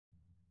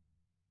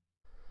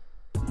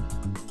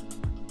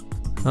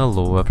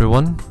Hello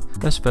everyone,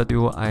 this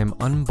video I am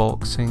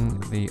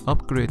unboxing the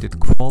upgraded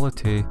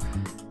quality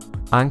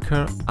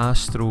Anker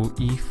Astro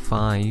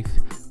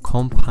E5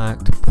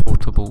 compact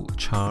portable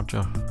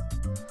charger.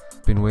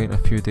 Been waiting a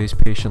few days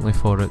patiently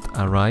for it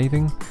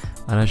arriving,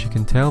 and as you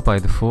can tell by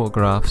the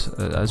photographs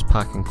it is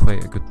packing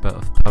quite a good bit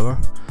of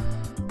power.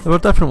 There were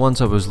different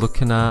ones I was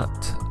looking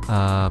at,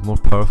 more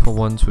powerful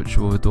ones which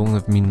would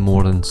only mean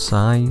more in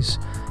size,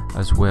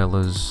 as well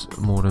as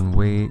more in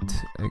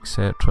weight,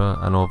 etc.,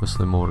 and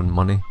obviously more in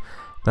money.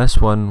 This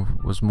one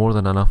was more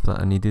than enough that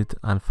I needed,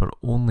 and for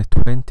only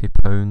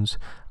 £20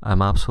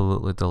 I'm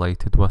absolutely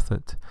delighted with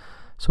it.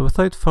 So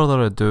without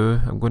further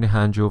ado, I'm going to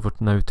hand you over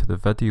now to the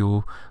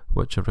video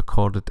which I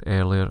recorded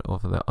earlier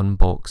of the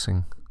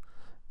unboxing.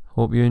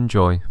 Hope you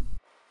enjoy.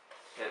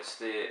 It's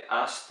the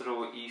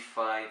Astro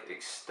E5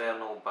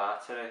 external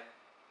battery,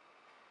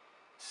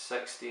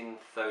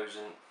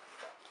 16,000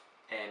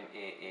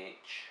 mAh.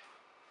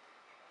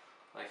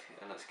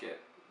 And let's get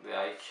the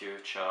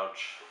IQ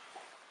charge.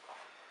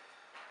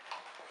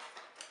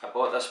 I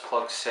bought this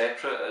plug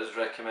separate as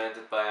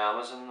recommended by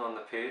Amazon on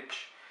the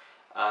page,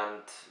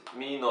 and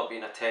me not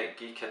being a tech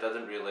geek, I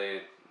didn't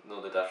really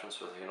know the difference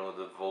with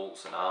the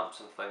volts and amps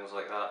and things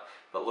like that,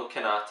 but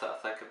looking at it I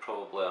think it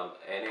probably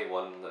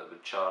anyone that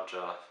would charge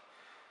a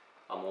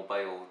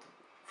mobile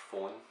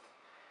phone.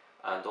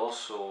 And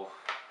also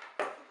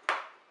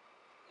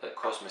it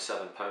cost me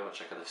 £7,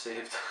 which I could have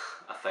saved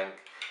I think.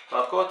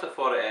 But I've got it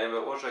for it anyway.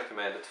 It was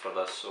recommended for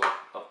this, so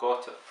I've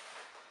got it.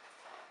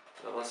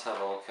 But let's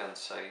have a look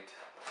inside.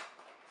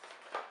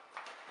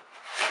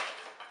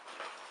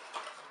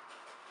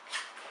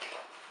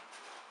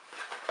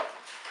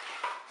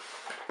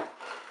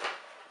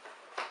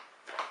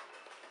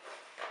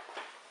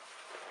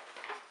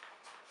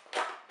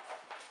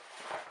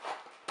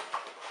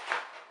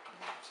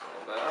 It's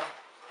all there.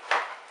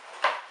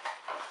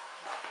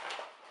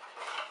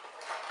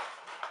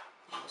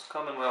 It's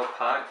coming well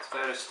packed,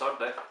 very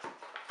sturdy.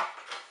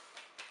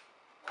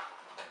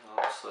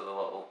 Obviously the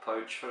little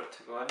pouch for it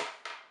to go in,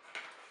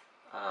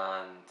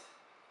 and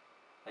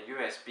a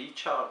USB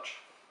charge.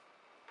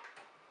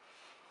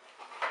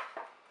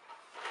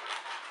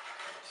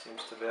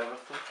 Seems to be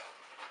everything.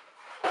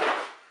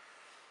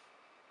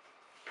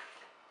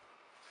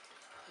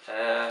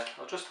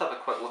 I'll just have a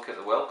quick look at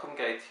the welcome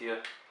guide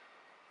here.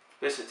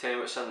 Basically telling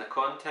you what's in the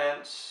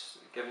contents,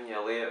 giving you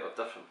a layout of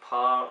different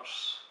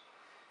parts,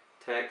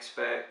 tech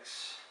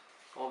specs,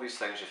 all these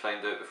things you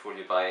find out before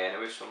you buy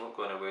anyway, so I'm not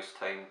going to waste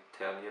time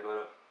telling you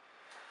about it.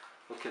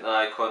 Looking at the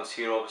icons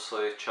here,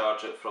 obviously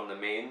charge it from the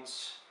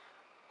mains,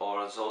 or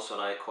there's also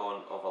an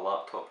icon of a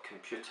laptop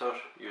computer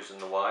using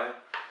the wire.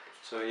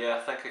 So yeah, I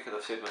think I could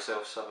have saved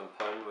myself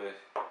 £7 with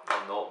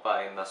not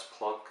buying this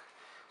plug.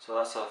 So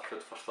that's a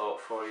food for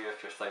thought for you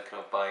if you're thinking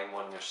of buying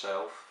one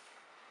yourself.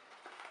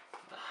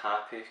 A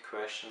happy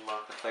question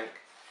mark, I think.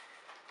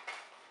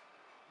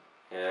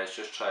 Yeah, it's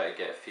just trying to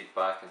get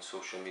feedback on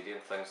social media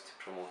and things to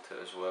promote it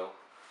as well.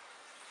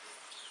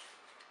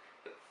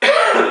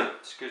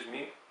 Excuse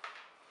me.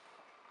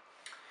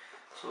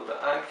 So the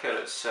Anker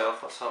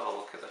itself, let's have a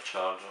look at the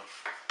charger.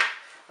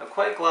 I'm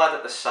quite glad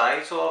at the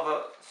size of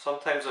it.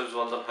 Sometimes I was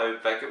wondering how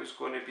big it was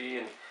going to be,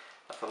 and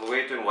if I'm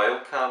away doing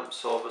wild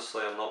camps,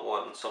 obviously I'm not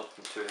wanting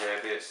something too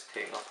heavy. It's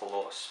taking up a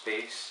lot of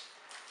space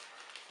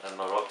in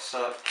my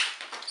rucksack.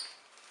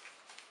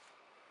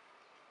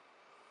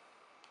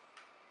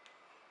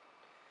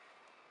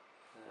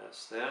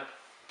 It's there.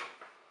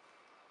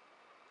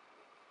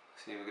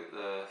 See, we've got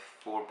the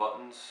 4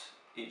 buttons.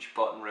 Each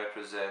button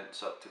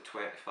represents up to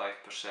 25%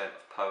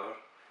 of power.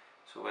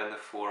 So when the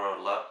 4 are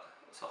lit,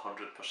 it's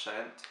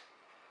 100%.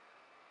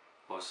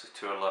 Obviously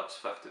 2 are lit, it's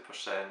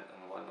 50%,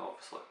 and 1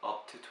 obviously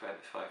up to 25%.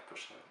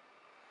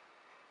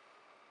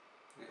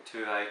 We've got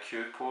 2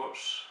 IQ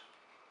ports,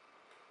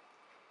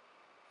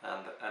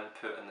 and the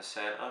input in the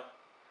centre.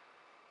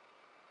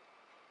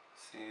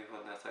 See,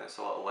 I think it's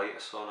a little light I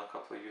saw in a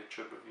couple of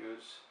YouTube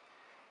reviews.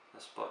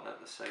 This button at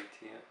the side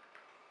here.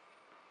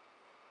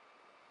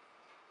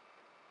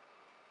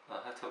 I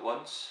hit it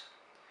once.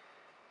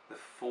 The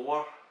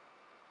 4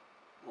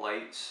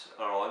 lights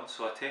are on,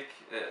 so I take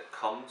it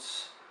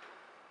comes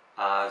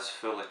as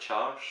fully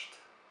charged.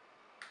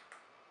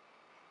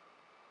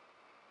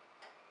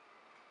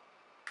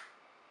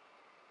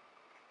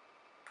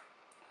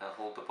 I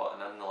hold the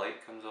button in, the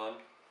light comes on.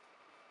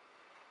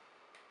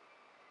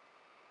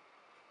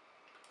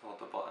 Hold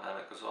the button in,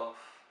 it goes off.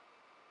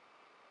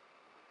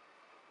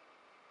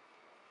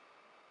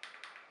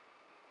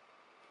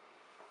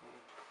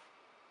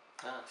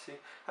 See, I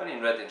haven't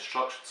even read the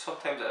instructions.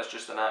 Sometimes it is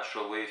just a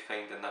natural way of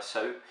finding this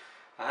out.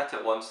 I hit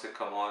it once to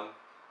come on,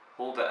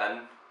 hold it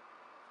in,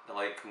 the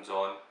light comes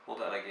on,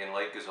 hold it in again,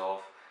 light goes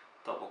off,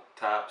 double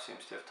tap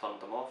seems to have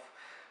turned them off.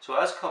 So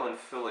it is coming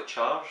fully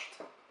charged,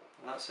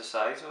 and that's the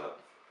size of it.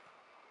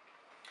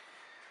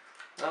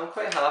 Now, I'm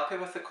quite happy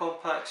with the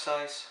compact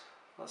size.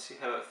 Let's see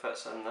how it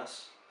fits in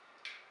this.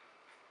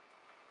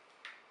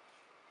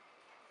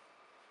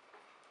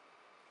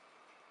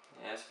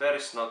 Yeah, it's very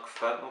snug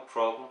fit, no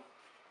problem.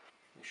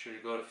 Make sure you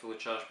got it fully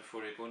charged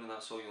before you go in, and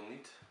that's all you'll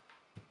need.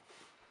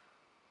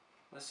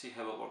 let's see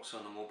how it works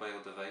on a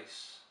mobile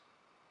device.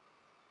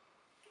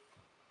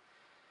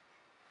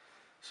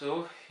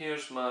 So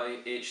here's my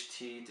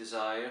HT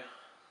Desire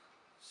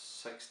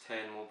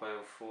 610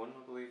 mobile phone,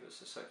 I believe it's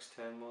the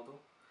 610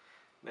 model.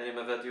 Many of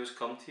my videos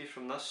come to you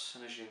from this,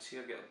 and as you can see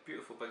I get a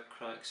beautiful big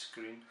cracked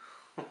screen.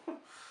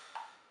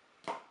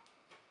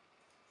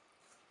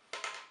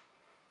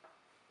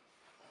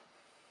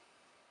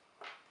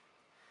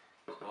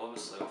 So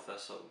obviously with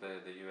this it'll be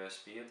the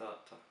USB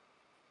adapter.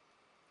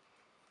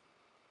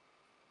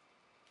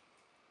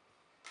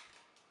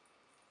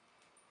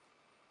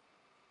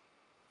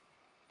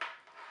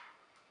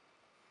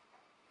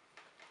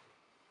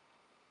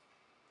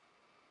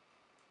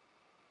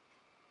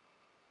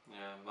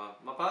 Yeah,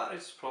 my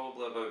battery's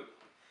probably about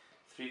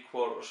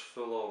 3/4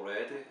 full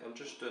already. I'm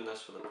just doing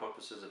this for the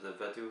purposes of the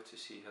video to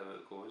see how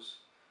it goes.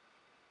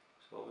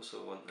 So obviously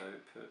I want the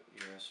output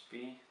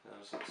USB,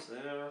 there's it's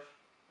there.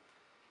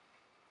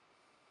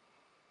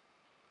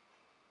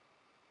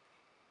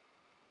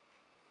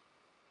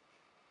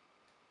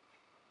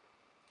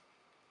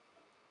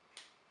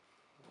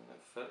 And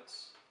it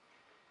fits.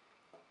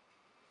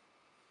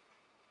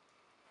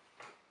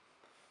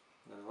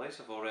 And the lights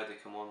have already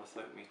come on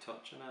without me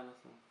touching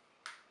anything.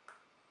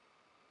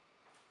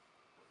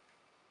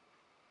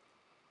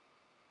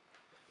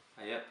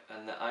 Yep,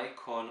 and the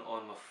icon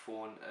on my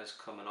phone is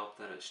coming up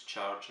that it's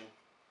charging.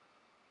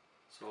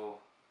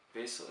 So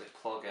basically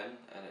plug in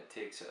and it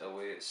takes it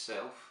away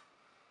itself.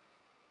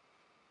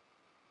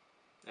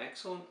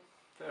 Excellent,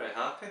 very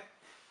happy.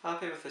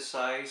 Happy with the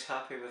size,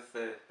 happy with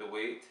the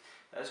weight.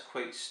 It is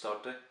quite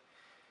sturdy.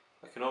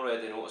 I can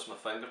already notice my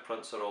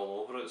fingerprints are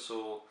all over it,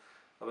 so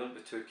I wouldn't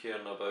be too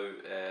caring about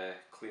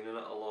cleaning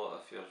it a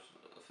lot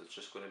if it's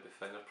just going to be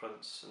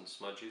fingerprints and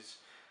smudges.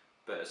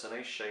 But it's a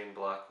nice shine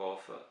black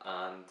off it,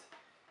 and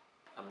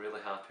I'm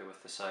really happy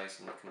with the size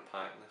and the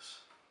compactness.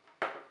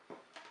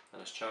 And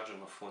it's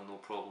charging my phone no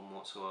problem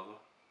whatsoever.